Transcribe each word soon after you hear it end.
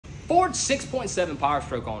Ford 6.7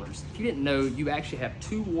 Powerstroke owners, if you didn't know, you actually have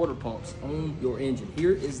 2 water pumps on your engine.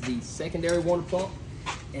 Here is the secondary water pump,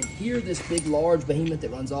 and here, this big, large behemoth that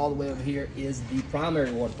runs all the way over here is the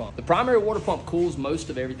primary water pump. The primary water pump cools most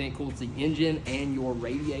of everything. It cools the engine and your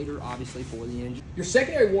radiator, obviously, for the engine. Your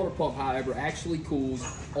secondary water pump, however, actually cools,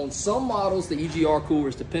 on some models, the EGR cooler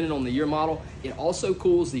is dependent on the year model. It also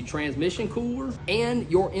cools the transmission cooler and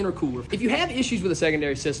your intercooler. If you have issues with a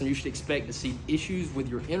secondary system, you should expect to see issues with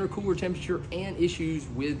your intercooler temperature and issues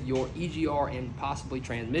with your EGR and possibly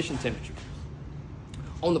transmission temperature.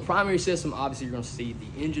 On the primary system, obviously you're gonna see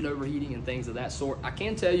the engine overheating and things of that sort. I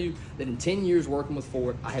can tell you that in 10 years working with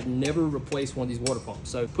Ford, I have never replaced one of these water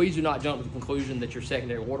pumps. So please do not jump to the conclusion that your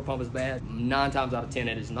secondary water pump is bad. 9 times out of 10,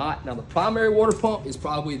 it is not. Now the primary water pump is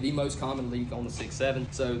probably the most common leak on the 6.7.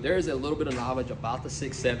 So there is a little bit of knowledge about the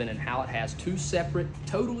 6.7 and how it has 2 separate,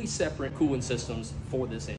 totally separate cooling systems for this engine.